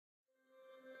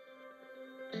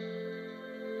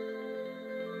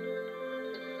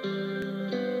Good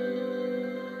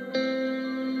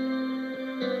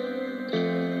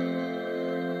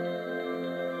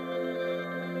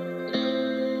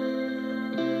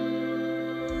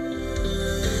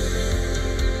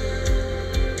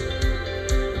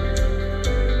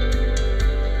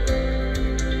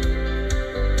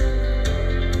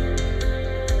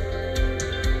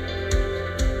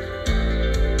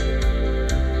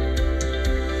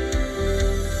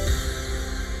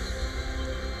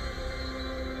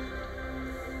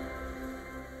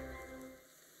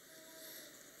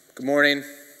morning.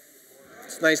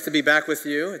 It's nice to be back with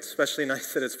you. It's especially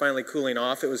nice that it's finally cooling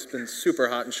off. It's been super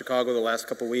hot in Chicago the last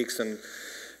couple weeks and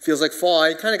feels like fall.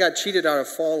 I kind of got cheated out of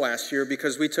fall last year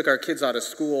because we took our kids out of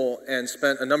school and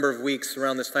spent a number of weeks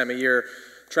around this time of year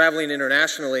traveling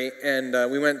internationally, and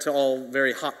we went to all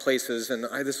very hot places, and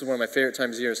this is one of my favorite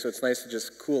times of year, so it's nice to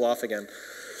just cool off again.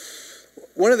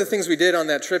 One of the things we did on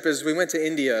that trip is we went to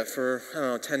India for,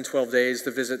 10, 12 days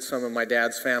to visit some of my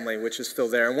dad's family, which is still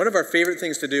there. And one of our favorite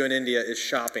things to do in India is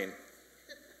shopping.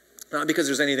 Not because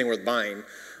there's anything worth buying,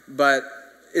 but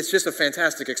it's just a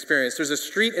fantastic experience. There's a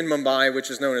street in Mumbai, which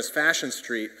is known as Fashion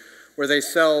Street, where they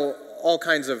sell all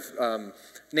kinds of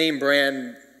name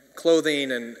brand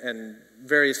clothing and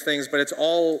various things, but it's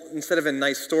all, instead of in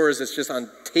nice stores, it's just on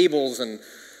tables and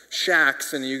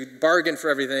shacks, and you bargain for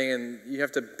everything, and you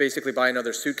have to basically buy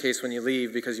another suitcase when you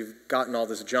leave because you've gotten all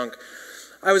this junk.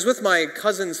 I was with my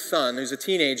cousin's son, who's a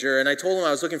teenager, and I told him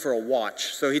I was looking for a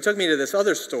watch. So he took me to this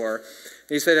other store, and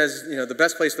he said, as the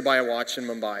best place to buy a watch in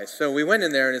Mumbai. So we went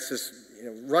in there, and it's this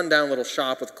run-down little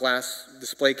shop with glass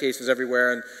display cases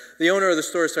everywhere, and the owner of the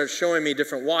store started showing me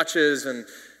different watches, and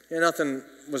nothing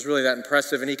was really that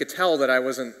impressive, and he could tell that I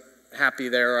wasn't happy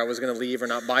there, or I was going to leave or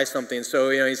not buy something.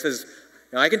 So he says,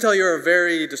 I can tell you're a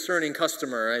very discerning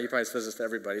customer. He probably says this to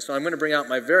everybody. So I'm going to bring out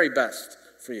my very best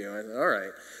for you. I said, all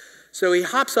right. So he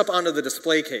hops up onto the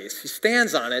display case. He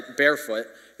stands on it barefoot,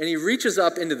 and he reaches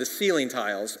up into the ceiling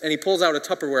tiles, and he pulls out a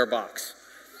Tupperware box.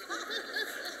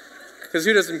 Because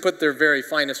who doesn't put their very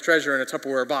finest treasure in a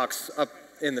Tupperware box up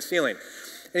in the ceiling?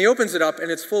 And he opens it up, and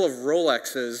it's full of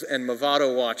Rolexes and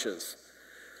Movado watches.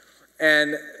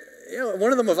 And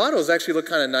one of the Movados actually looked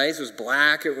kind of nice. It was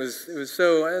black. It was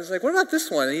so, I was like, what about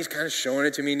this one? And he's kind of showing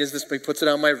it to me, and he puts it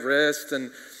on my wrist, and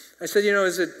I said,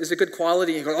 is it good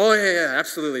quality? And he goes, oh, yeah,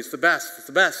 absolutely. It's the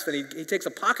best. And he takes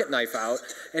a pocket knife out,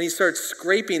 and he starts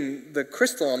scraping the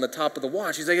crystal on the top of the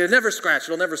watch. He's like, it'll never scratch.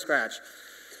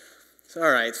 So,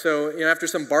 all right. So, after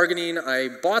some bargaining, I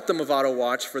bought the Movado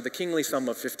watch for the kingly sum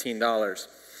of $15.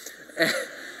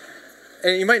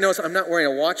 And you might notice I'm not wearing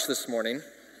a watch this morning,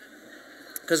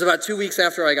 because about 2 weeks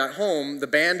after I got home, the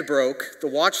band broke, the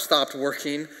watch stopped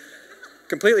working,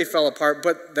 completely fell apart,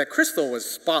 but that crystal was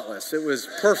spotless. It was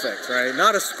perfect, right?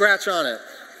 Not a scratch on it.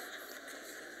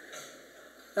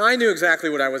 Now, I knew exactly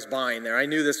what I was buying there. I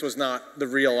knew this was not the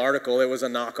real article. It was a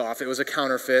knockoff. It was a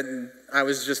counterfeit, and I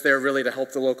was just there really to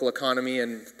help the local economy,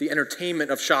 and the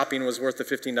entertainment of shopping was worth the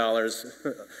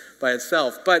 $15 by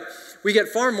itself. But we get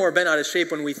far more bent out of shape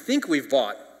when we think we've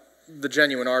bought the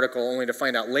genuine article, only to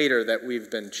find out later that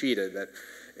we've been cheated, that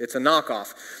it's a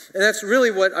knockoff. And that's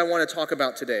really what I want to talk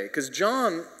about today, because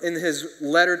John, in his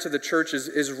letter to the churches,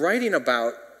 is writing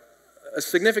about a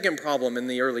significant problem in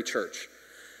the early church.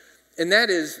 And that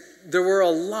is, there were a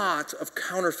lot of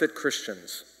counterfeit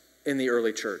Christians in the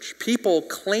early church, people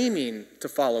claiming to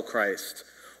follow Christ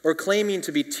or claiming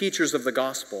to be teachers of the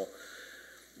gospel,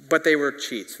 but they were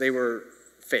cheats, they were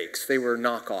fakes, they were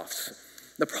knockoffs.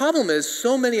 The problem is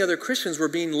so many other Christians were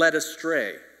being led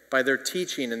astray by their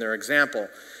teaching and their example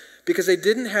because they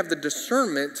didn't have the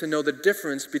discernment to know the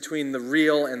difference between the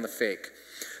real and the fake.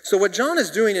 So what John is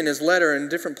doing in his letter in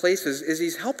different places is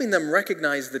he's helping them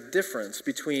recognize the difference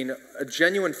between a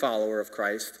genuine follower of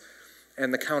Christ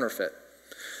and the counterfeit.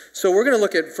 So we're going to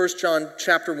look at 1 John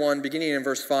chapter 1, beginning in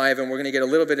verse 5, and we're going to get a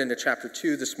little bit into chapter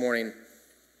 2 this morning.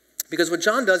 Because what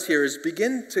John does here is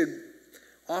begin to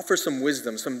offer some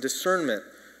wisdom, some discernment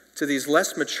to these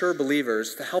less mature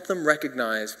believers to help them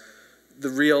recognize the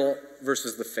real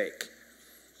versus the fake.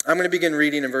 I'm going to begin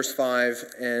reading in verse 5,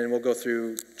 and we'll go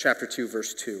through chapter 2,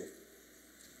 verse 2.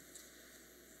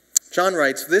 John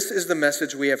writes, "This is the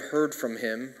message we have heard from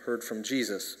him, heard from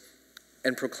Jesus,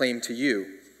 and proclaim to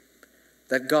you,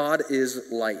 that God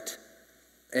is light,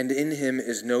 and in him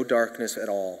is no darkness at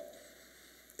all.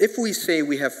 If we say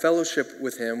we have fellowship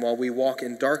with him while we walk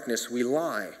in darkness, we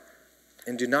lie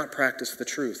and do not practice the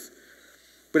truth.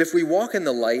 But if we walk in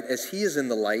the light as he is in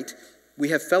the light, we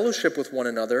have fellowship with one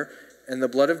another, and the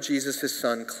blood of Jesus, his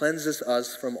son, cleanses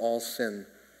us from all sin.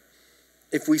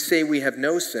 If we say we have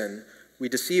no sin, we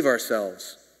deceive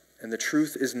ourselves, and the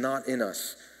truth is not in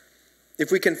us.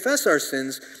 If we confess our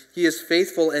sins, he is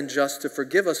faithful and just to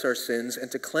forgive us our sins and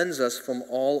to cleanse us from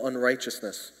all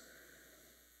unrighteousness.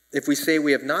 If we say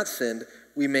we have not sinned,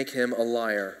 we make him a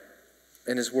liar,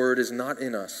 and his word is not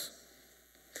in us.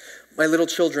 My little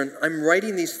children, I'm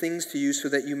writing these things to you so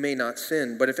that you may not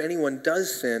sin. But if anyone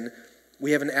does sin,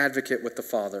 we have an advocate with the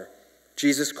Father,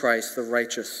 Jesus Christ, the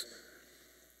righteous.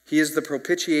 He is the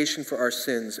propitiation for our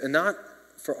sins, and not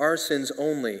for our sins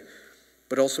only,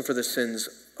 but also for the sins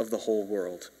of the whole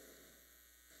world.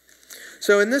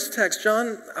 So in this text,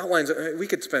 John outlines, we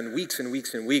could spend weeks and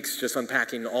weeks and weeks just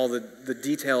unpacking all the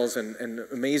details and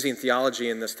amazing theology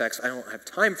in this text. I don't have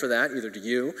time for that, either do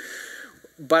you.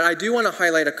 But I do want to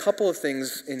highlight a couple of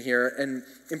things in here, and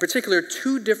in particular,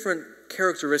 two different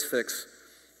characteristics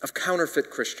of counterfeit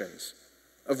Christians,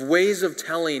 of ways of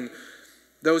telling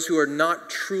those who are not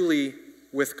truly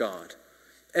with God.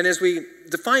 And as we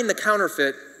define the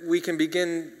counterfeit, we can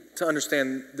begin to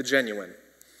understand the genuine.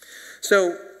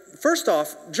 So, first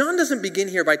off, John doesn't begin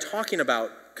here by talking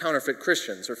about counterfeit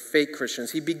Christians or fake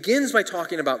Christians. He begins by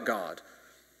talking about God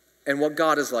and what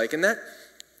God is like. And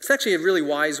it's actually a really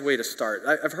wise way to start.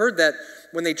 I've heard that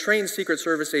when they train Secret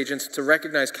Service agents to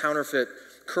recognize counterfeit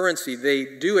currency,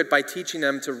 they do it by teaching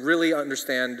them to really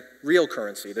understand real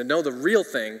currency, to know the real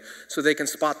thing so they can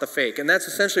spot the fake. And that's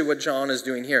essentially what John is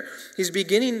doing here. He's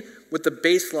beginning with the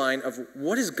baseline of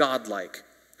what is God like?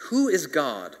 Who is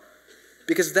God?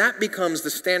 Because that becomes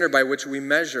the standard by which we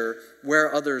measure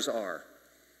where others are.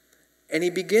 And he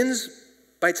begins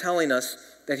by telling us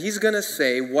that he's going to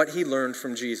say what he learned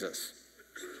from Jesus.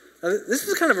 Now, this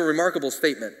is kind of a remarkable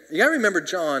statement. You got to remember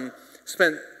John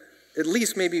spent at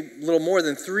least maybe a little more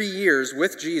than 3 years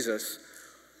with Jesus,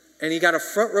 and he got a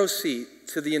front row seat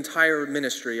to the entire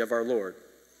ministry of our Lord.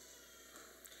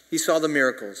 He saw the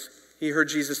miracles. He heard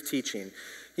Jesus teaching.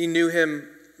 He knew him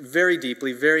very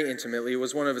deeply, very intimately. He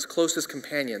was one of his closest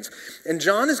companions. And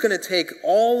John is going to take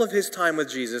all of his time with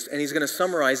Jesus, and he's going to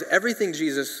summarize everything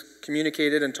Jesus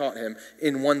communicated and taught him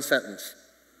in one sentence.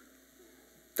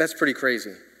 That's pretty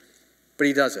crazy. But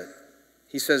he does it.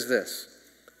 He says this: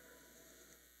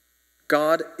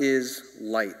 God is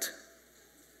light,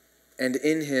 and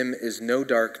in him is no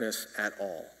darkness at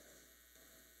all.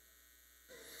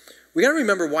 We got to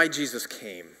remember why Jesus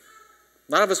came.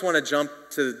 A lot of us want to jump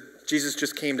to Jesus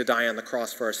just came to die on the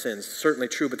cross for our sins. Certainly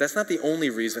true, but that's not the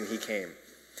only reason he came.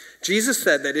 Jesus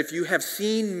said that if you have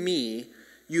seen me,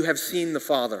 you have seen the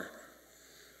Father.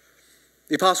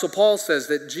 The Apostle Paul says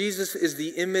that Jesus is the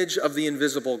image of the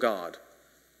invisible God.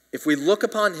 If we look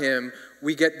upon him,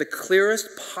 we get the clearest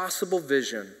possible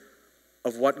vision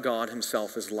of what God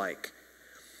himself is like.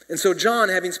 And so John,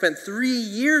 having spent 3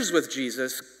 years with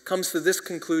Jesus, comes to this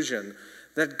conclusion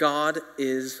that God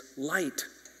is light.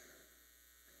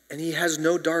 And he has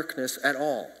no darkness at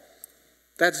all.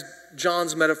 That's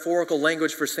John's metaphorical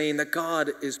language for saying that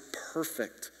God is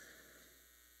perfect.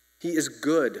 He is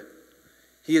good.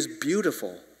 He is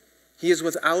beautiful. He is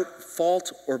without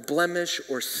fault or blemish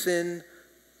or sin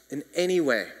in any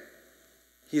way.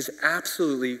 He is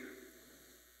absolutely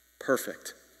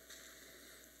perfect.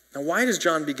 Now, why does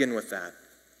John begin with that?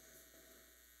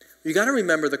 You got to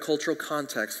remember the cultural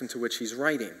context into which he's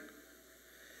writing.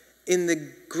 In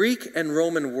the Greek and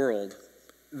Roman world,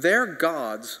 their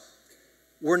gods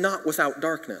were not without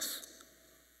darkness.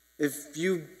 If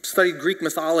you studied Greek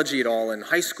mythology at all in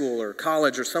high school or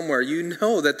college or somewhere, you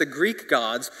know that the Greek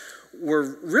gods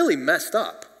were really messed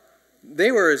up.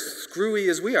 They were as screwy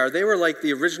as we are. They were like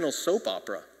the original soap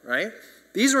opera, right?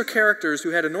 These were characters who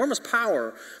had enormous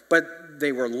power, but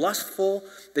they were lustful,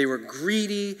 they were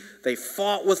greedy, they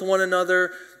fought with one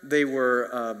another, they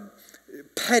were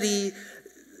petty.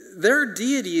 Their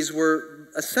deities were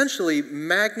essentially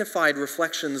magnified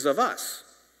reflections of us,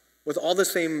 with all the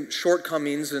same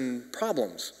shortcomings and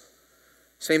problems.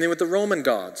 Same thing with the Roman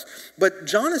gods. But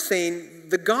John is saying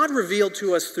the God revealed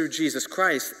to us through Jesus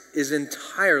Christ is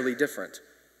entirely different.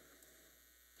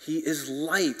 He is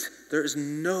light. There is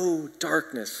no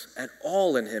darkness at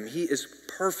all in him. He is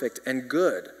perfect and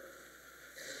good.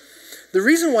 The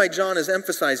reason why John is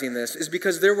emphasizing this is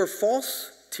because there were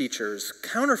false teachers,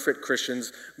 counterfeit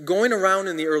Christians, going around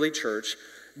in the early church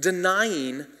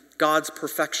denying God's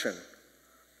perfection,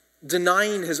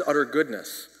 denying his utter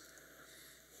goodness,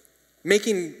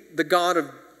 making the God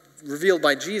revealed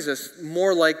by Jesus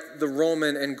more like the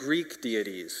Roman and Greek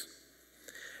deities.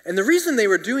 And the reason they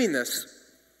were doing this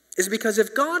is because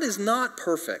if God is not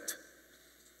perfect,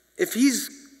 if he's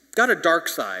got a dark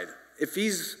side, if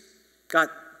he's got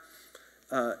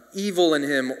evil in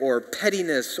him or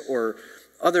pettiness or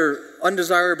other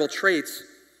undesirable traits,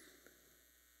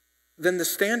 then the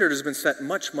standard has been set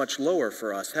much, much lower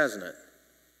for us, hasn't it?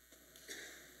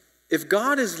 If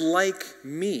God is like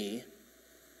me,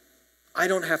 I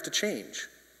don't have to change.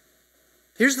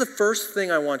 Here's the first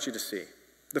thing I want you to see.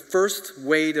 The first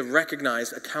way to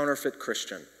recognize a counterfeit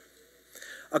Christian.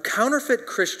 A counterfeit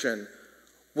Christian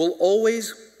will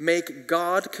always make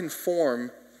God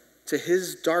conform to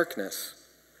his darkness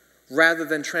rather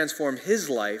than transform his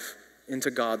life into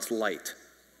God's light.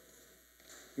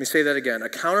 Let me say that again. A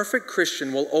counterfeit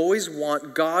Christian will always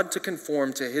want God to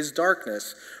conform to his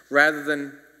darkness rather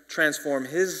than transform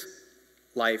his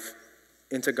life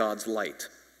into God's light.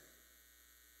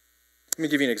 Let me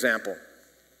give you an example.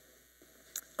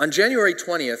 On January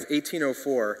 20th,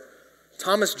 1804,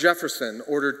 Thomas Jefferson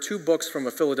ordered 2 books from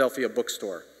a Philadelphia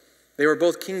bookstore. They were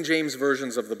both King James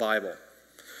versions of the Bible.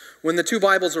 When the 2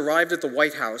 Bibles arrived at the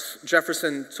White House,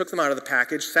 Jefferson took them out of the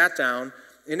package, sat down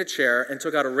in a chair, and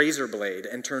took out a razor blade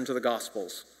and turned to the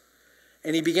Gospels.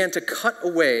 And he began to cut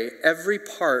away every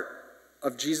part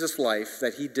of Jesus' life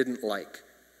that he didn't like.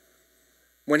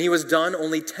 When he was done,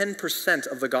 only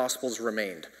 10% of the Gospels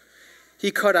remained.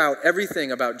 He cut out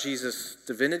everything about Jesus'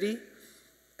 divinity,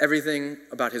 everything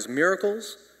about his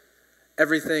miracles,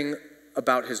 everything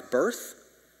about his birth,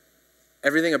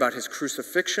 everything about his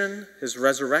crucifixion, his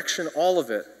resurrection, all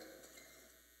of it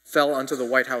fell onto the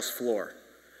White House floor.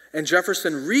 And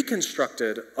Jefferson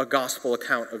reconstructed a gospel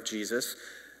account of Jesus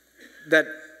that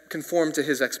conformed to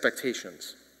his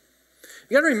expectations.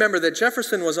 You got to remember that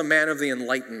Jefferson was a man of the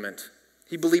Enlightenment.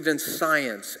 He believed in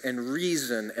science and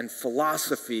reason and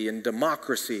philosophy and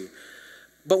democracy.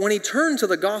 But when he turned to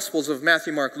the Gospels of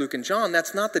Matthew, Mark, Luke, and John,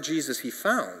 that's not the Jesus he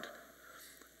found.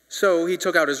 So he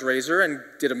took out his razor and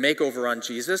did a makeover on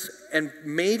Jesus and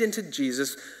made into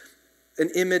Jesus an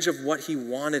image of what he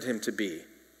wanted him to be.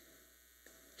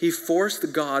 He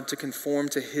forced God to conform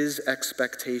to his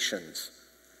expectations.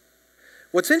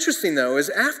 What's interesting, though, is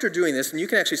after doing this, and you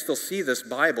can actually still see this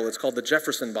Bible, it's called the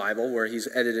Jefferson Bible, where he's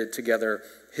edited together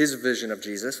his vision of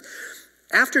Jesus.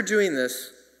 After doing this,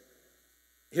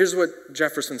 here's what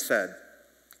Jefferson said,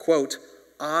 quote,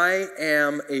 "I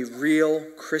am a real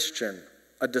Christian,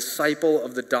 a disciple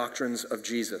of the doctrines of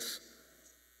Jesus."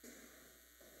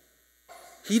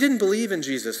 He didn't believe in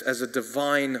Jesus as a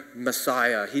divine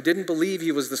Messiah. He didn't believe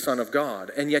he was the Son of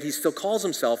God. And yet he still calls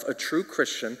himself a true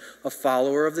Christian, a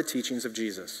follower of the teachings of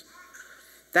Jesus.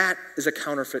 That is a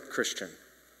counterfeit Christian.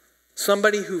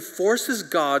 Somebody who forces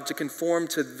God to conform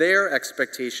to their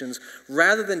expectations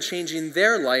rather than changing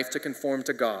their life to conform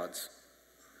to God's.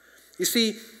 You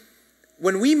see,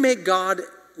 when we make God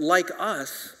like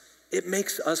us, it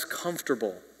makes us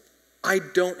comfortable. I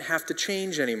don't have to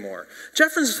change anymore.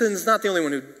 Jefferson's not the only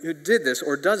one who did this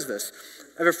or does this.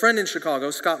 I have a friend in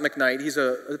Chicago, Scott McKnight. He's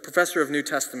a professor of New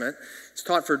Testament. He's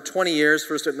taught for 20 years,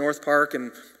 first at North Park,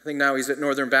 and I think now he's at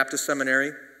Northern Baptist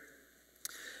Seminary.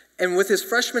 And with his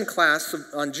freshman class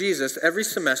on Jesus, every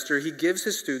semester he gives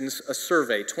his students a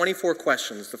survey, 24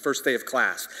 questions the first day of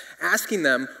class, asking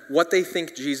them what they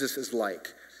think Jesus is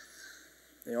like.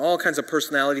 You know, all kinds of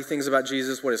personality things about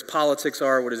Jesus, what his politics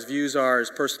are, what his views are,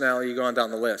 his personality, you go on down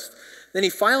the list. Then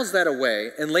he files that away,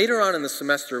 and later on in the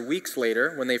semester, weeks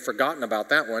later, when they've forgotten about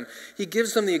that one, he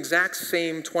gives them the exact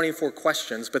same 24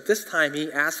 questions, but this time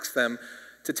he asks them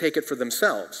to take it for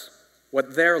themselves,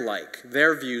 what they're like,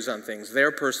 their views on things,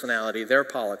 their personality, their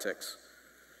politics.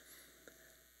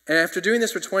 And after doing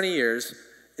this for 20 years,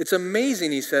 it's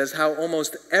amazing, he says, how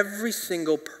almost every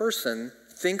single person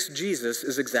thinks Jesus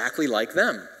is exactly like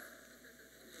them.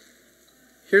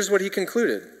 Here's what he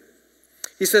concluded.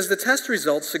 He says, the test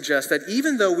results suggest that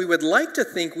even though we would like to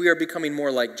think we are becoming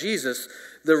more like Jesus,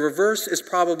 the reverse is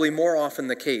probably more often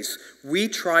the case. We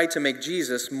try to make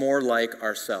Jesus more like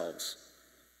ourselves.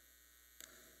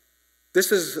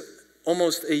 This is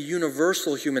almost a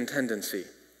universal human tendency.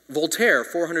 Voltaire,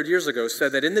 400 years ago,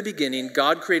 said that in the beginning,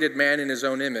 God created man in his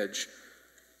own image,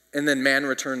 and then man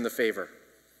returned the favor.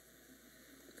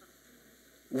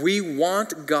 We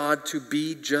want God to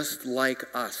be just like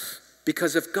us.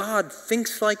 Because if God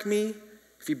thinks like me,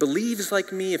 if he believes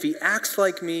like me, if he acts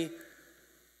like me,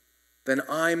 then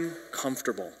I'm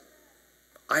comfortable.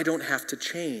 I don't have to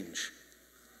change.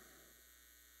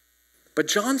 But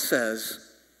John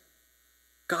says,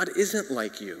 God isn't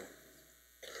like you.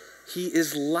 He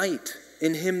is light.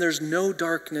 In him there's no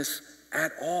darkness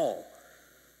at all.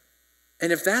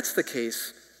 And if that's the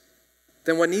case,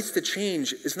 then what needs to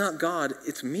change is not God,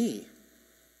 it's me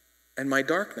and my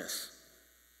darkness.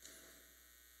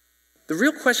 The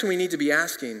real question we need to be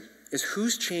asking is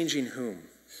who's changing whom?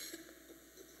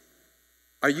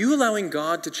 Are you allowing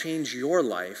God to change your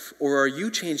life, or are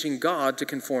you changing God to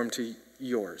conform to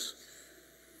yours?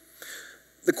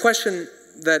 The question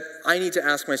that I need to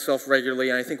ask myself regularly,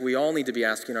 and I think we all need to be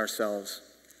asking ourselves,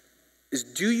 is,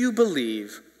 do you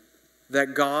believe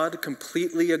that God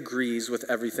completely agrees with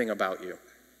everything about you?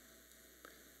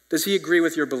 Does he agree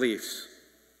with your beliefs?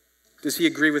 Does he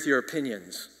agree with your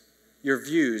opinions, your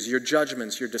views, your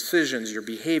judgments, your decisions, your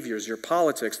behaviors, your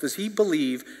politics? Does he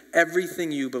believe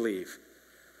everything you believe?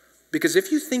 Because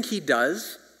if you think he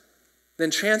does,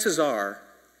 then chances are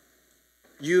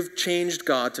you've changed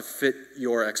God to fit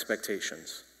your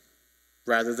expectations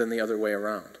rather than the other way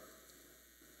around.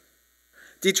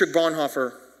 Dietrich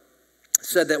Bonhoeffer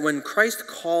said that when Christ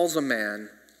calls a man,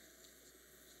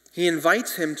 he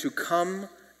invites him to come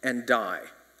and die.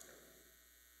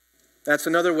 That's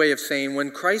another way of saying when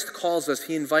Christ calls us,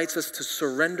 he invites us to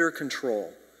surrender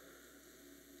control.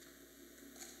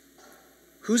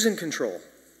 Who's in control?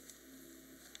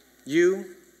 You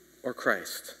or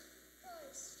Christ?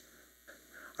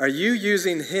 Are you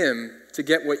using him to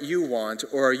get what you want,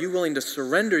 or are you willing to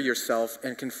surrender yourself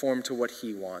and conform to what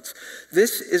he wants?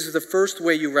 This is the first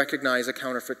way you recognize a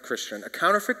counterfeit Christian. A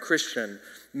counterfeit Christian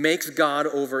makes God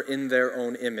over in their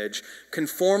own image,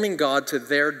 conforming God to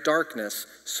their darkness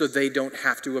so they don't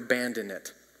have to abandon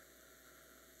it.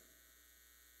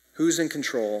 Who's in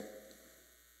control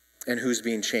and who's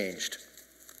being changed?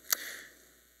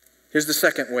 Here's the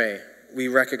second way we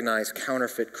recognize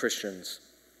counterfeit Christians.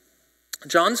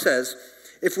 John says,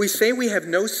 if we say we have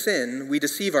no sin, we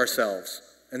deceive ourselves,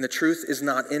 and the truth is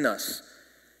not in us.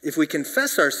 If we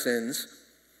confess our sins,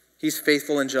 he's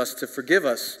faithful and just to forgive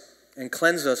us and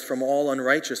cleanse us from all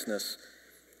unrighteousness.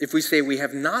 If we say we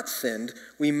have not sinned,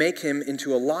 we make him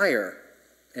into a liar,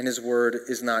 and his word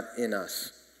is not in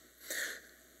us.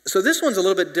 So this one's a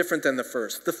little bit different than the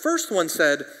first. The first one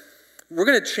said, we're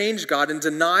going to change God and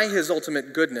deny his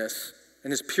ultimate goodness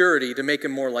and his purity to make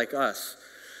him more like us.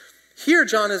 Here,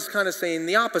 John is kind of saying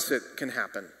the opposite can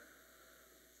happen.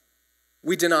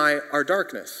 We deny our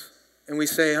darkness, and we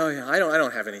say, oh yeah, I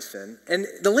don't have any sin. And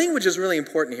the language is really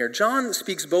important here. John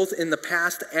speaks both in the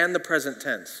past and the present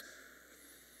tense.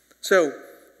 So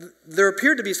there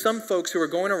appeared to be some folks who were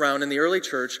going around in the early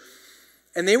church,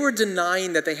 and they were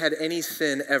denying that they had any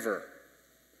sin ever.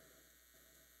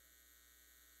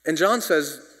 And John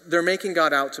says they're making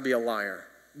God out to be a liar,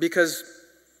 because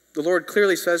the Lord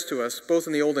clearly says to us, both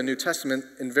in the Old and New Testament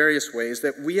in various ways,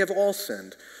 that we have all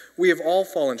sinned. We have all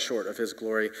fallen short of his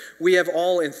glory. We have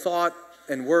all in thought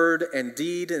and word and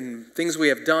deed and things we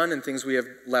have done and things we have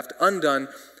left undone,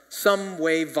 some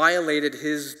way violated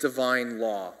his divine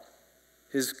law,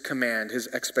 his command, his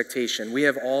expectation. We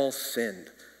have all sinned.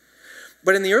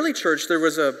 But in the early church, there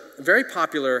was a very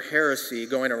popular heresy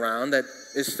going around that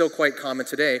is still quite common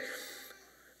today.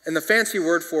 And the fancy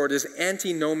word for it is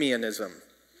antinomianism.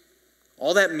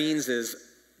 All that means is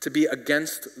to be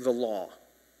against the law.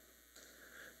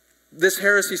 This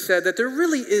heresy said that there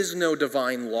really is no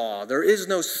divine law. There is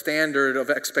no standard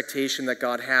of expectation that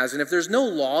God has. And if there's no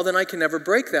law, then I can never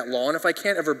break that law. And if I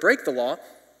can't ever break the law,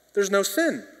 there's no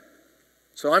sin.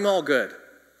 So I'm all good.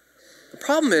 The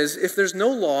problem is, if there's no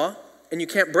law and you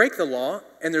can't break the law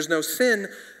and there's no sin,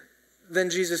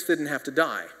 then Jesus didn't have to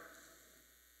die.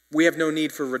 We have no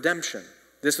need for redemption.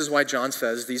 This is why John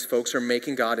says these folks are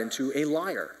making God into a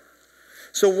liar.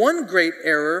 So one great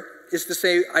error is to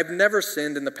say, I've never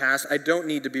sinned in the past, I don't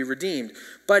need to be redeemed.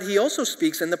 But he also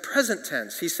speaks in the present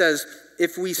tense. He says,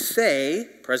 if we say,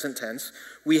 present tense,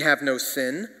 we have no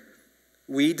sin,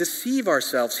 we deceive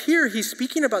ourselves. Here he's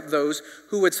speaking about those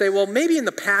who would say, well, maybe in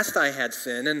the past I had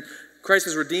sin, and Christ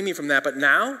has redeemed me from that, but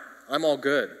now I'm all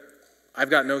good. I've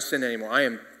got no sin anymore. I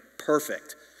am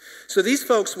perfect. So these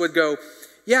folks would go,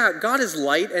 yeah, God is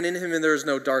light, and in him there is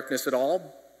no darkness at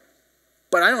all,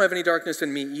 but I don't have any darkness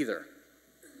in me either.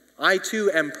 I too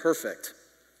am perfect.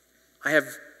 I have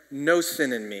no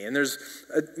sin in me. And there's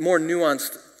a more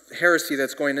nuanced heresy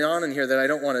that's going on in here that I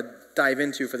don't want to dive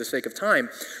into for the sake of time.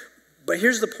 But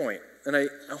here's the point, and I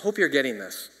hope you're getting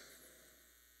this.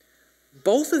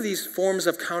 Both of these forms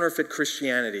of counterfeit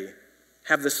Christianity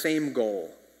have the same goal.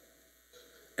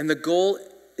 And the goal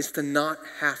is to not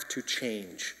have to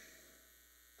change.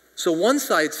 So one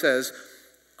side says,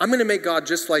 I'm going to make God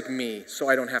just like me so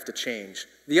I don't have to change.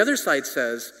 The other side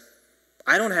says,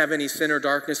 I don't have any sin or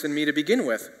darkness in me to begin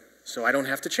with, so I don't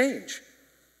have to change.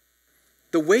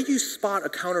 The way you spot a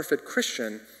counterfeit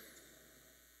Christian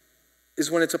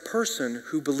is when it's a person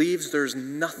who believes there's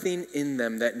nothing in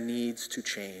them that needs to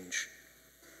change.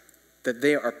 That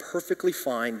they are perfectly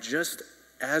fine just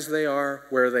as they are,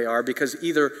 where they are, because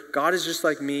either God is just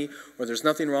like me or there's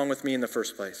nothing wrong with me in the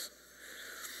first place.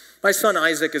 My son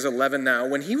Isaac is 11 now.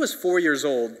 When he was 4 years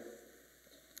old,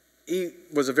 he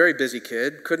was a very busy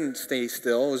kid, couldn't stay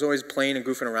still, was always playing and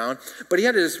goofing around. But he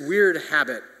had this weird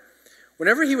habit.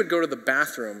 whenever he would go to the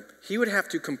bathroom, he would have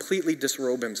to completely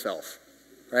disrobe himself,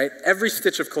 right? Every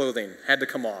stitch of clothing had to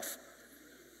come off.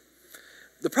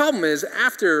 The problem is,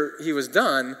 after he was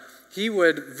done, he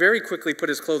would very quickly put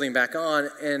his clothing back on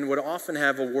and would often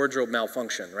have a wardrobe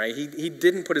malfunction, right? He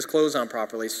didn't put his clothes on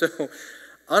properly. So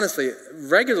honestly,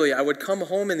 regularly I would come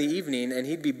home in the evening and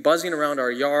he'd be buzzing around our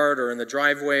yard or in the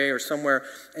driveway or somewhere,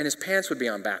 and his pants would be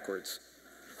on backwards.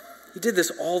 He did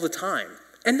this all the time.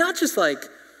 And not just like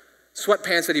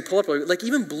sweatpants that he'd pull up, like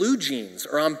even blue jeans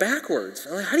are on backwards.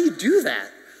 I'm like, how do you do that?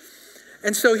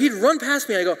 And so he'd run past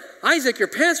me and I'd go, Isaac, your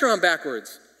pants are on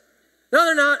backwards. No,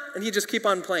 they're not. And he'd just keep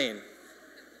on playing.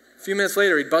 A few minutes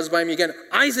later, he'd buzz by me again.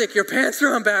 Isaac, your pants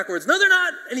are on backwards. No, they're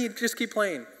not. And he'd just keep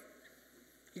playing.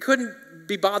 He couldn't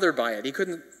be bothered by it. He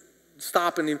couldn't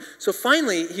stop. So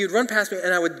finally, he would run past me,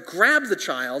 and I would grab the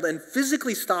child and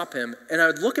physically stop him, and I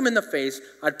would look him in the face.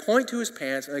 I'd point to his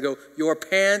pants, and I'd go, your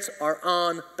pants are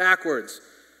on backwards.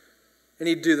 And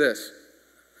he'd do this.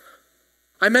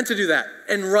 I meant to do that,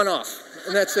 and run off.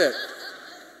 And that's it.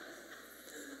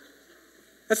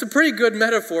 That's a pretty good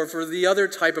metaphor for the other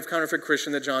type of counterfeit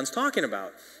Christian that John's talking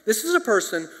about. This is a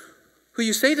person who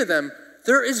you say to them,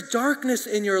 there is darkness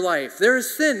in your life. There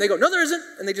is sin. They go, no, there isn't.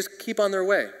 And they just keep on their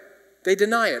way. They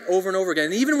deny it over and over again.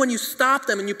 And even when you stop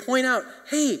them and you point out,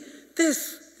 hey,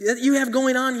 this that you have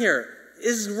going on here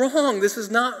is wrong. This is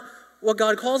not what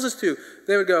God calls us to.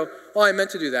 They would go, oh, I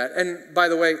meant to do that. And by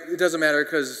the way, it doesn't matter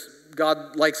because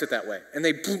God likes it that way. And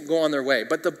they go on their way.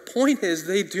 But the point is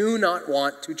they do not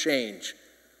want to change.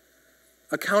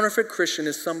 A counterfeit Christian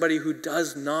is somebody who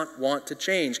does not want to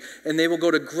change. And they will go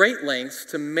to great lengths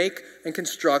to make and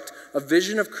construct a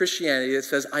vision of Christianity that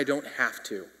says, I don't have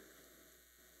to.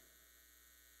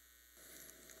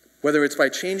 Whether it's by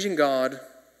changing God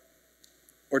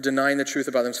or denying the truth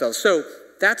about themselves. So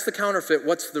that's the counterfeit.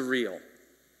 What's the real?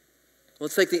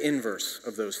 Let's take the inverse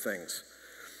of those things.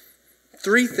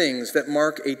 3 things that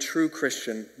mark a true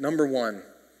Christian. Number 1,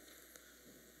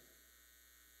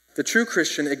 the true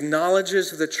Christian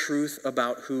acknowledges the truth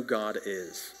about who God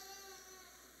is.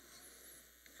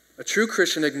 A true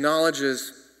Christian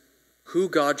acknowledges who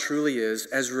God truly is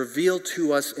as revealed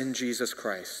to us in Jesus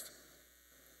Christ.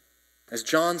 As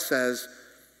John says,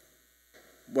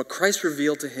 what Christ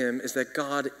revealed to him is that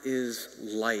God is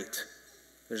light.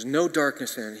 There's no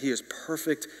darkness in him. He is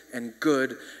perfect and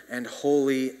good and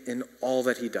holy in all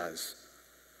that he does.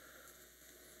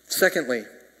 Secondly,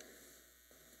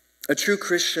 a true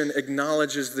Christian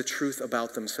acknowledges the truth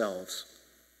about themselves.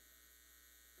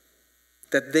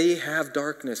 That they have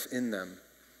darkness in them.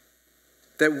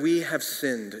 That we have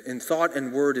sinned in thought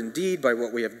and word and deed by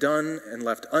what we have done and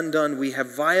left undone. We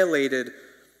have violated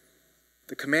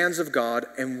the commands of God,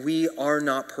 and we are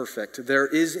not perfect. There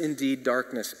is indeed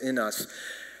darkness in us.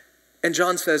 And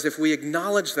John says if we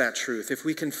acknowledge that truth, if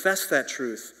we confess that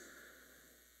truth,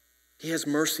 he has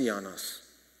mercy on us.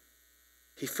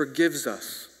 He forgives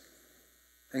us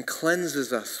and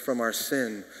cleanses us from our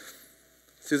sin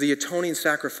through the atoning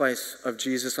sacrifice of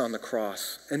Jesus on the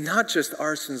cross. And not just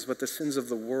our sins, but the sins of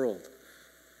the world.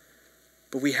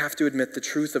 But we have to admit the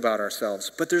truth about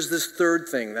ourselves. But there's this third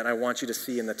thing that I want you to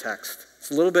see in the text.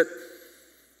 It's a little bit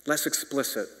less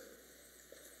explicit.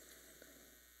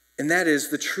 And that is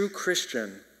the true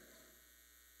Christian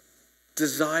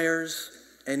desires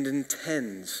and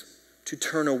intends to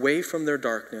turn away from their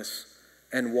darkness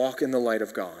and walk in the light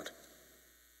of God.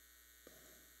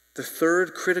 The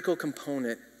third critical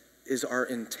component is our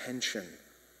intention.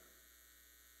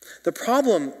 The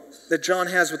problem that John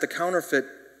has with the counterfeit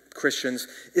Christians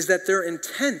is that their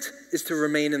intent is to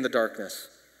remain in the darkness.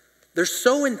 They're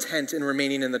so intent in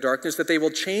remaining in the darkness that they will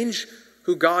change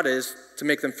who God is to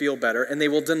make them feel better, and they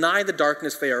will deny the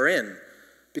darkness they are in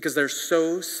because they're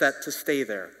so set to stay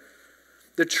there.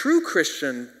 The true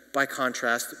Christian, by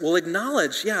contrast, will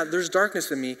acknowledge, yeah, there's darkness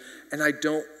in me, and I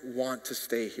don't want to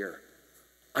stay here.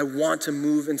 I want to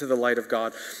move into the light of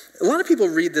God. A lot of people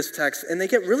read this text and they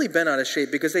get really bent out of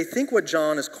shape because they think what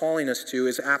John is calling us to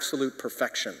is absolute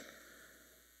perfection.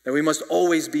 That we must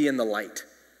always be in the light.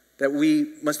 That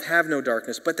we must have no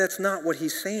darkness. But that's not what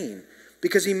he's saying.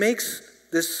 Because he makes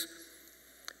this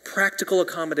practical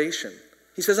accommodation.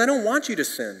 He says, I don't want you to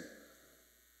sin.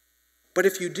 But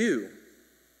if you do,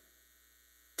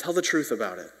 tell the truth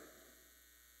about it.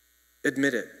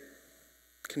 Admit it.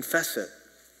 Confess it.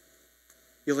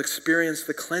 You'll experience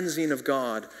the cleansing of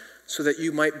God so that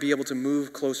you might be able to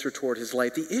move closer toward his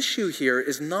light. The issue here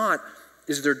is not,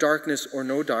 is there darkness or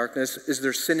no darkness? Is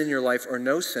there sin in your life or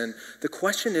no sin? The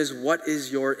question is, what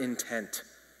is your intent?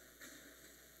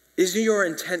 Is your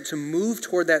intent to move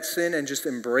toward that sin and just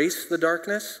embrace the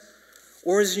darkness?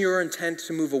 Or is your intent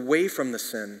to move away from the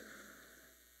sin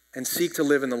and seek to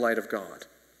live in the light of God.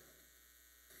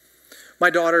 My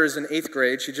daughter is in 8th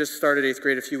grade. She just started 8th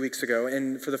grade a few weeks ago,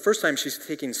 and for the first time, she's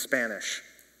taking Spanish.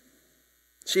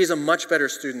 She is a much better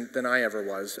student than I ever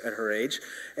was at her age,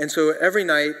 and so every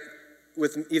night,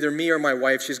 with either me or my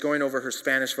wife, she's going over her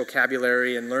Spanish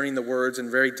vocabulary and learning the words and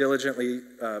very diligently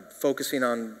focusing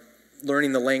on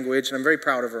learning the language, and I'm very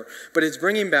proud of her. But it's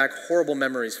bringing back horrible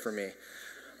memories for me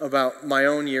about my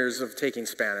own years of taking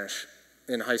Spanish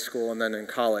in high school and then in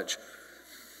college.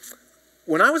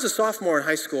 When I was a sophomore in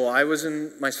high school, I was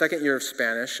in my second year of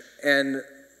Spanish, and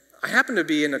I happened to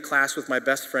be in a class with my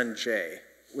best friend Jay,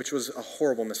 which was a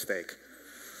horrible mistake.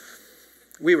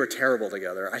 We were terrible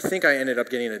together. I think I ended up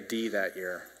getting a D that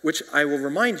year, which I will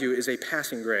remind you is a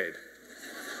passing grade.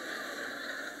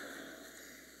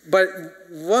 But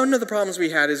one of the problems we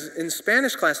had is in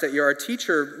Spanish class that year, our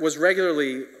teacher was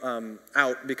regularly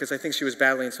out because I think she was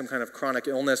battling some kind of chronic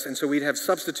illness, and so we'd have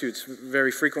substitutes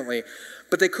very frequently.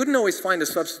 But they couldn't always find a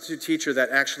substitute teacher that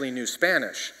actually knew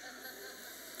Spanish.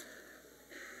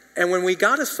 And when we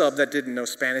got a sub that didn't know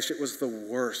Spanish, it was the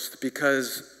worst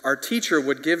because our teacher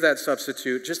would give that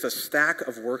substitute just a stack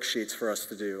of worksheets for us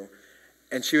to do.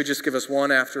 And she would just give us one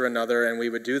after another, and we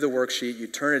would do the worksheet.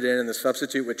 You'd turn it in, and the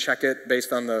substitute would check it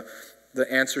based on the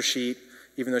answer sheet,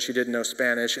 even though she didn't know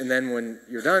Spanish. And then when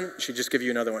you're done, she'd just give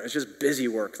you another one. It was just busy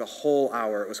work the whole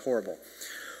hour. It was horrible.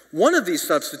 One of these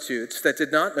substitutes that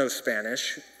did not know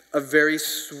Spanish, a very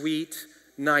sweet,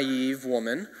 naive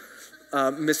woman,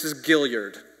 Mrs.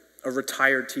 Gilliard, a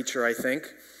retired teacher, I think.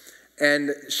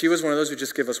 And she was one of those who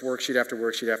just give us worksheet after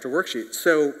worksheet after worksheet.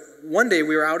 So one day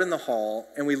we were out in the hall,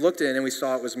 and we looked in, and we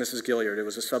saw it was Mrs. Gilliard. It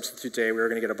was a substitute day. We were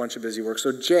going to get a bunch of busy work.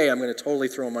 So Jay, I'm going to totally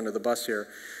throw him under the bus here.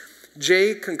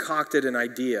 Jay concocted an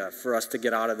idea for us to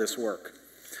get out of this work.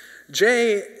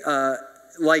 Jay,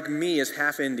 like me, is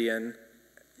half Indian.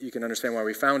 You can understand why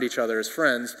we found each other as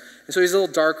friends. And so he's a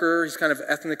little darker. He's kind of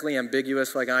ethnically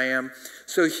ambiguous like I am.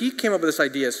 So he came up with this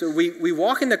idea. So we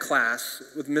walk into class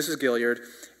with Mrs. Gilliard,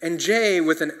 and Jay,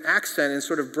 with an accent in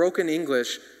sort of broken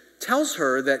English, tells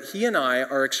her that he and I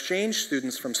are exchange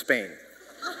students from Spain.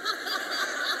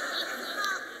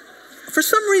 For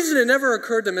some reason, it never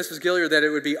occurred to Mrs. Gilliard that it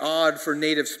would be odd for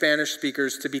native Spanish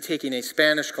speakers to be taking a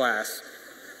Spanish class.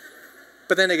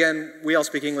 But then again, we all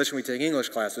speak English and we take English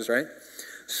classes, right?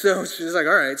 So she's like,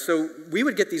 all right. So we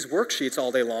would get these worksheets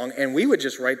all day long, and we would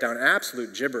just write down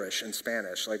absolute gibberish in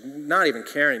Spanish, like not even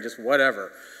caring, just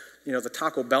whatever. You know, the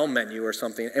Taco Bell menu or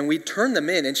something, and we'd turn them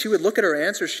in, and she would look at her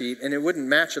answer sheet, and it wouldn't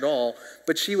match at all,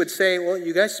 but she would say, well,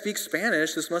 you guys speak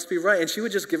Spanish, this must be right, and she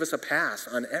would just give us a pass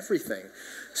on everything.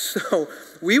 So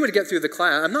we would get through the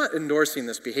class. I'm not endorsing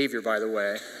this behavior, by the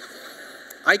way.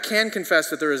 I can confess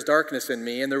that there is darkness in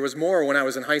me, and there was more when I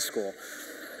was in high school.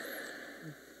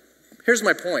 Here's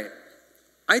my point.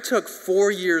 I took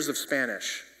 4 years of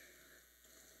Spanish.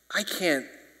 I can't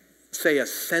say a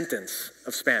sentence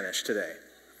of Spanish today.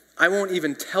 I won't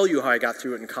even tell you how I got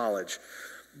through it in college.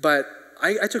 But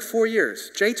I took 4 years.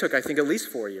 Jay took, I think, at least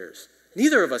 4 years.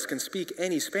 Neither of us can speak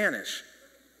any Spanish.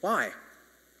 Why?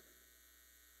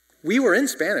 We were in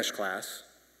Spanish class.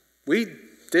 We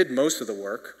did most of the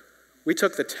work. We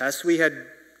took the tests. We had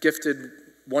gifted,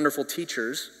 wonderful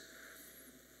teachers.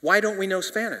 Why don't we know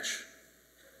Spanish?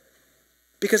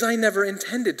 Because I never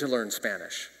intended to learn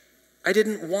Spanish. I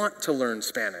didn't want to learn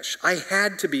Spanish. I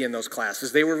had to be in those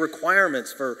classes. They were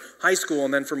requirements for high school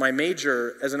and then for my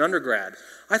major as an undergrad.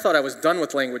 I thought I was done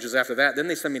with languages after that. Then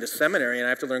they sent me to seminary and I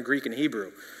have to learn Greek and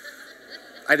Hebrew.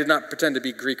 I did not pretend to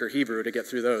be Greek or Hebrew to get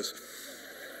through those.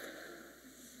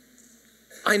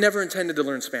 I never intended to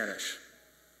learn Spanish.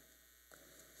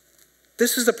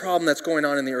 This is the problem that's going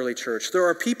on in the early church. There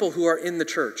are people who are in the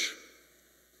church.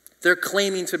 They're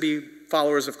claiming to be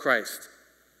followers of Christ.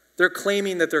 They're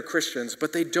claiming that they're Christians,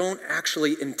 but they don't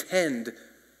actually intend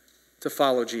to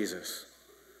follow Jesus.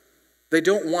 They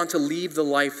don't want to leave the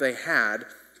life they had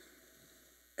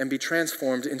and be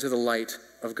transformed into the light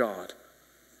of God.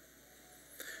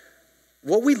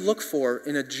 What we look for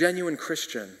in a genuine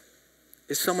Christian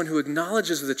is someone who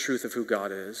acknowledges the truth of who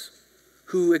God is,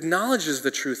 who acknowledges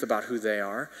the truth about who they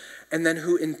are, and then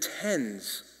who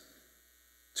intends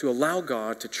to allow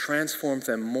God to transform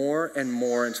them more and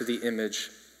more into the image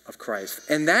of Christ.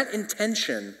 And that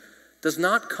intention does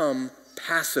not come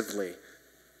passively.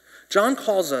 John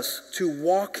calls us to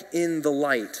walk in the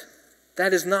light.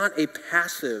 That is not a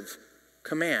passive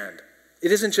command.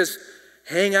 It isn't just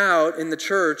hang out in the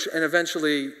church and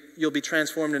eventually you'll be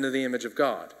transformed into the image of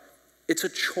God. It's a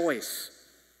choice.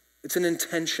 It's an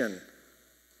intention.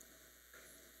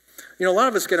 You know, a lot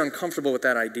of us get uncomfortable with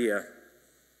that idea.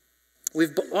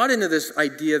 We've bought into this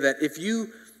idea that if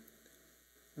you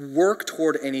work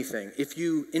toward anything, if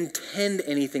you intend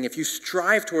anything, if you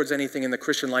strive towards anything in the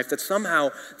Christian life, that somehow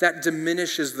that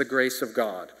diminishes the grace of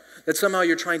God, that somehow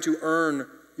you're trying to earn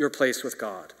your place with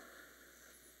God.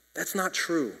 That's not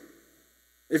true.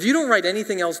 If you don't write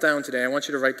anything else down today, I want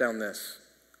you to write down this.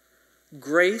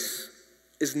 Grace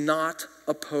is not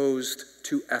opposed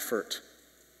to effort.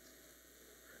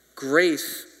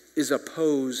 Grace is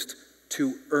opposed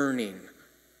to earning.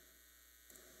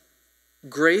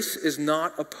 Grace is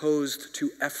not opposed to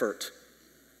effort.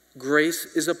 Grace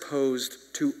is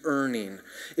opposed to earning.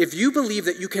 If you believe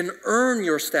that you can earn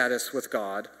your status with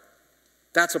God,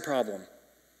 that's a problem.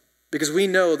 Because we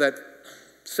know that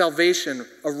salvation,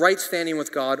 a right standing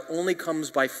with God, only comes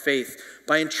by faith,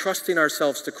 by entrusting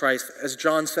ourselves to Christ, as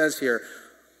John says here,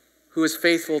 who is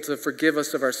faithful to forgive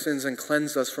us of our sins and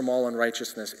cleanse us from all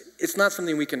unrighteousness. It's not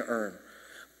something we can earn.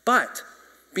 But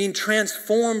being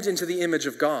transformed into the image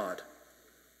of God,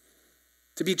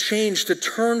 to be changed, to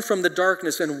turn from the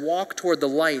darkness and walk toward the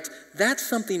light, that's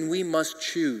something we must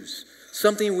choose,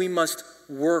 something we must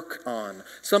work on,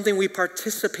 something we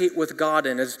participate with God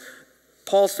in. As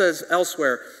Paul says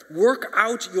elsewhere, work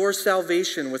out your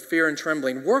salvation with fear and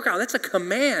trembling. Work out, that's a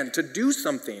command to do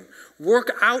something.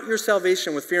 Work out your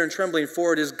salvation with fear and trembling,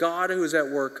 for it is God who is at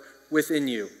work within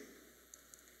you.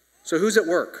 So who's at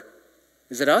work?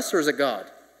 Is it us or is it God?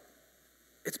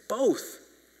 It's both.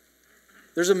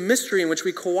 There's a mystery in which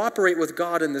we cooperate with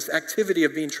God in this activity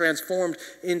of being transformed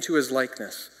into his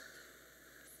likeness.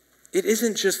 It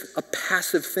isn't just a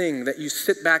passive thing that you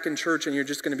sit back in church and you're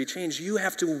just going to be changed. You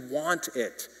have to want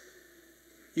it.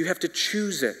 You have to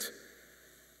choose it.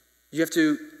 You have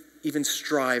to even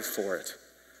strive for it.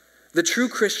 The true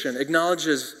Christian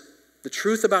acknowledges the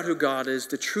truth about who God is,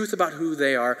 the truth about who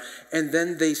they are, and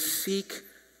then they seek,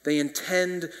 they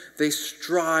intend, they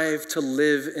strive to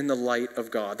live in the light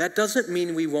of God. That doesn't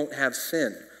mean we won't have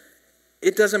sin.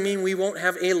 It doesn't mean we won't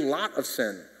have a lot of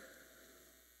sin.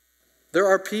 There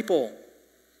are people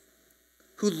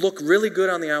who look really good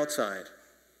on the outside.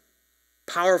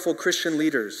 Powerful Christian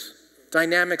leaders,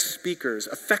 dynamic speakers,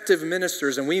 effective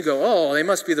ministers, and we go, oh, they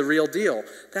must be the real deal.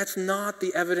 That's not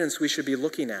the evidence we should be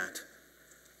looking at.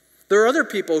 There are other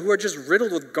people who are just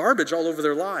riddled with garbage all over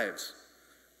their lives.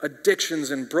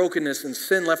 Addictions and brokenness and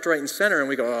sin left, right, and center, and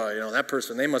we go, oh, that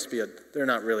person, they're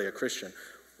not really a Christian.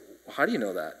 Well, how do you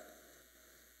know that?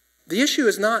 The issue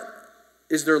is not,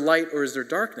 is there light or is there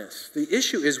darkness? The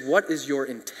issue is, what is your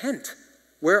intent?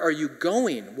 Where are you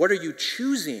going? What are you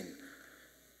choosing?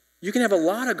 You can have a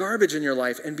lot of garbage in your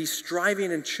life and be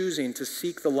striving and choosing to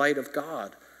seek the light of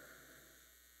God.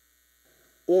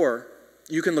 Or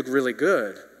you can look really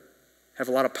good, have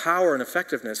a lot of power and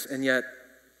effectiveness, and yet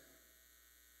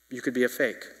you could be a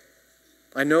fake.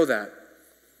 I know that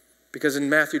because in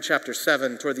Matthew chapter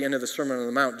 7, toward the end of the Sermon on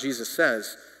the Mount, Jesus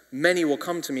says, many will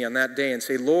come to me on that day and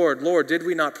say, Lord, Lord, did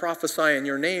we not prophesy in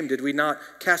your name? Did we not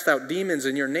cast out demons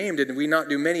in your name? Did we not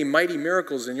do many mighty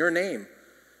miracles in your name?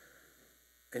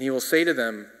 And he will say to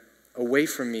them, away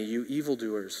from me, you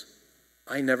evildoers,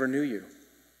 I never knew you.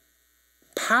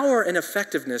 Power and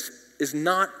effectiveness is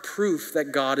not proof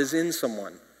that God is in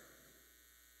someone.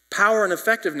 Power and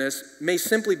effectiveness may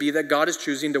simply be that God is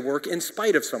choosing to work in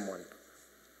spite of someone.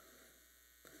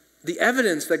 The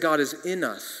evidence that God is in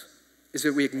us is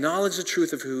that we acknowledge the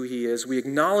truth of who he is, we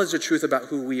acknowledge the truth about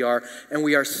who we are, and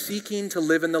we are seeking to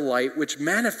live in the light which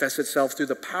manifests itself through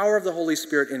the power of the Holy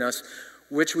Spirit in us,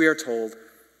 which we are told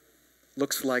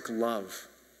looks like love,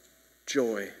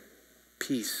 joy,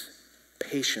 peace,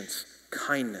 patience,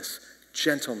 kindness,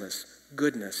 gentleness,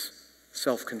 goodness,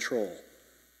 self-control.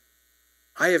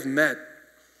 I have met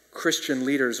Christian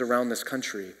leaders around this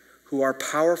country who are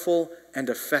powerful and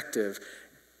effective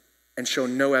and show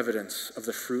no evidence of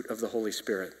the fruit of the Holy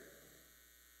Spirit.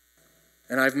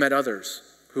 And I've met others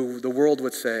who the world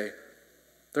would say,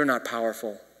 they're not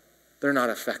powerful, they're not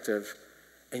effective,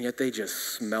 and yet they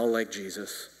just smell like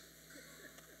Jesus.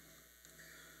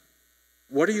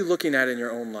 What are you looking at in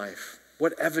your own life?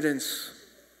 What evidence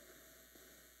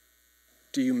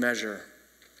do you measure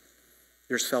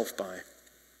yourself by?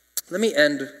 Let me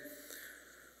end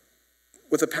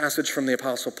with a passage from the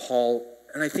Apostle Paul,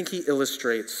 and I think he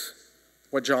illustrates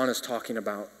what John is talking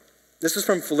about. This is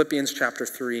from Philippians chapter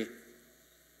 3.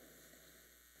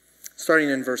 Starting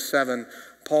in verse 7,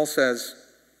 Paul says,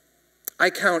 I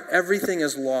count everything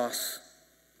as loss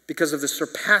because of the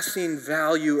surpassing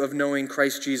value of knowing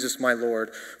Christ Jesus my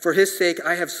Lord. For his sake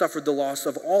I have suffered the loss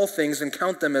of all things and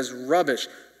count them as rubbish,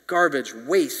 garbage,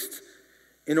 waste,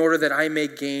 in order that I may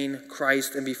gain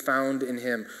Christ and be found in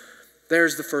him.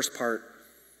 There's the first part.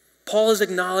 Paul is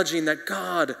acknowledging that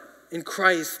God in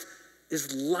Christ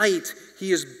is light.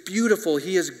 He is beautiful.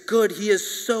 He is good. He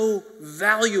is so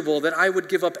valuable that I would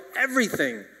give up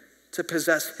everything to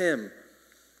possess him.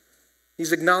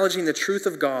 He's acknowledging the truth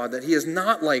of God, that he is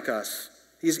not like us.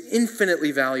 He is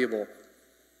infinitely valuable.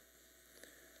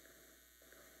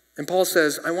 And Paul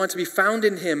says, I want to be found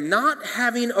in him, not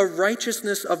having a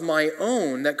righteousness of my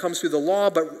own that comes through the law,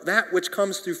 but that which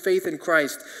comes through faith in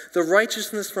Christ, the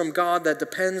righteousness from God that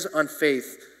depends on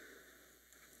faith.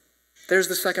 There's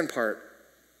the second part.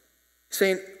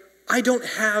 Saying, I don't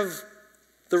have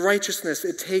the righteousness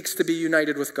it takes to be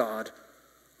united with God.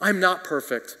 I'm not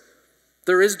perfect.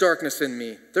 There is darkness in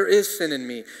me. There is sin in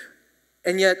me.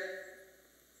 And yet,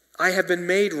 I have been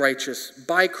made righteous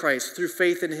by Christ through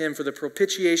faith in him for the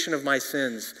propitiation of my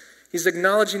sins. He's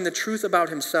acknowledging the truth about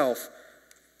himself,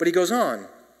 but he goes on.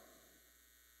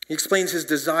 He explains his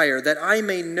desire that I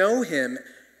may know him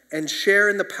and share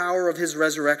in the power of his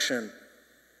resurrection,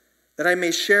 that I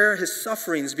may share his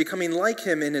sufferings, becoming like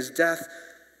him in his death,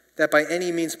 that by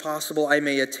any means possible I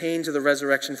may attain to the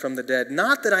resurrection from the dead.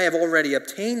 Not that I have already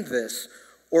obtained this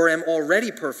or am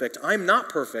already perfect. I'm not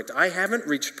perfect. I haven't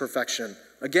reached perfection.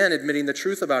 Again, admitting the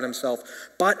truth about himself.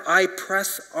 But I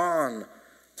press on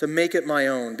to make it my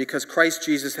own because Christ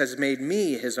Jesus has made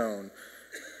me his own.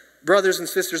 Brothers and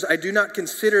sisters, I do not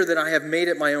consider that I have made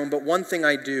it my own, but one thing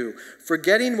I do.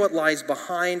 Forgetting what lies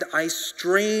behind, I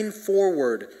strain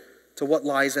forward to what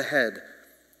lies ahead.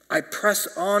 I press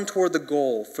on toward the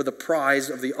goal for the prize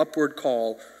of the upward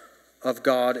call of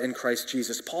God in Christ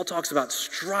Jesus. Paul talks about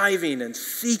striving and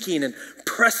seeking and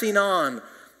pressing on.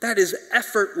 That is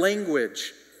effort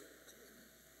language.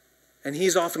 And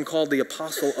he's often called the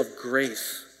apostle of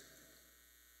grace.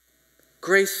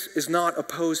 Grace is not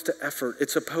opposed to effort.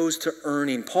 It's opposed to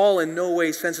earning. Paul in no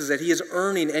way senses that he is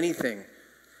earning anything.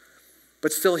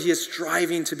 But still he is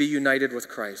striving to be united with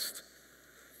Christ.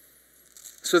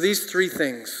 So these three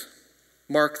things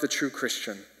mark the true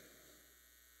Christian.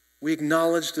 We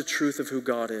acknowledge the truth of who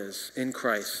God is in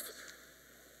Christ.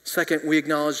 Second, we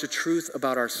acknowledge the truth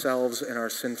about ourselves and our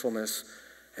sinfulness.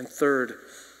 And third,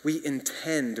 we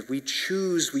intend, we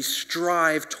choose, we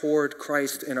strive toward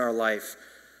Christ in our life,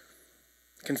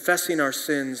 confessing our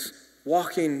sins,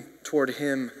 walking toward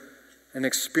him, and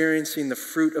experiencing the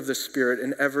fruit of the Spirit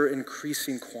in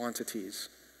ever-increasing quantities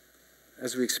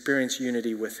as we experience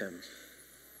unity with him.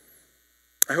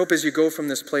 I hope as you go from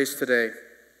this place today,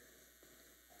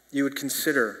 you would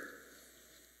consider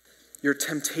your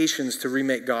temptations to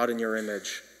remake God in your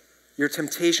image, your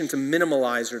temptation to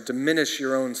minimalize or diminish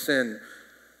your own sin,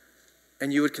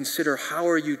 and you would consider how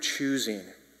are you choosing,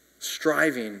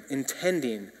 striving,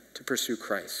 intending to pursue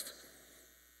Christ.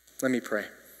 Let me pray.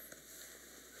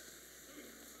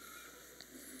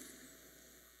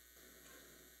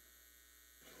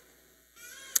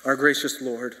 Our gracious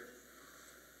Lord,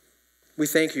 we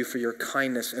thank you for your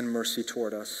kindness and mercy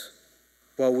toward us.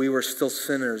 While we were still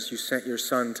sinners, you sent your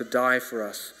Son to die for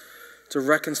us, to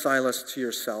reconcile us to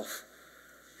yourself.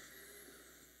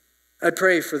 I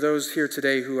pray for those here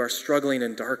today who are struggling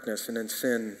in darkness and in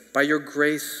sin. By your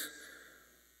grace,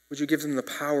 would you give them the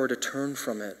power to turn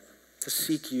from it, to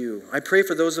seek you? I pray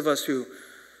for those of us who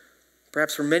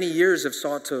perhaps for many years have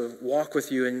sought to walk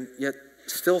with you and yet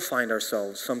still find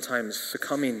ourselves sometimes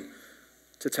succumbing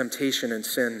to temptation and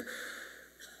sin.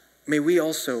 May we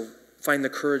also find the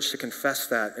courage to confess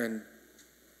that and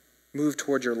move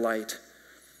toward your light.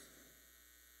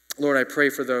 Lord, I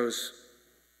pray for those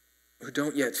who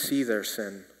don't yet see their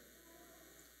sin,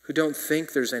 who don't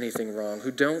think there's anything wrong,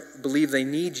 who don't believe they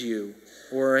need you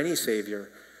or any Savior.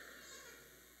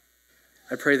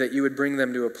 I pray that you would bring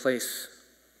them to a place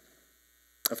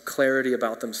of clarity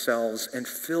about themselves and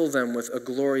fill them with a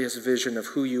glorious vision of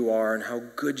who you are and how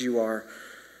good you are,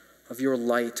 of your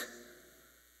light,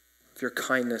 of your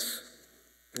kindness,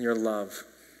 and your love.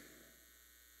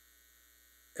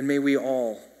 And may we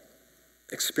all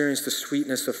experience the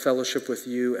sweetness of fellowship with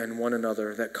you and one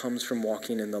another that comes from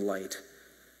walking in the light.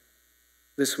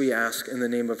 This we ask in the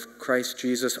name of Christ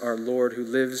Jesus, our Lord, who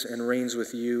lives and reigns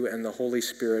with you and the Holy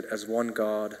Spirit as one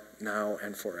God, now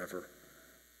and forever.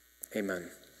 Amen.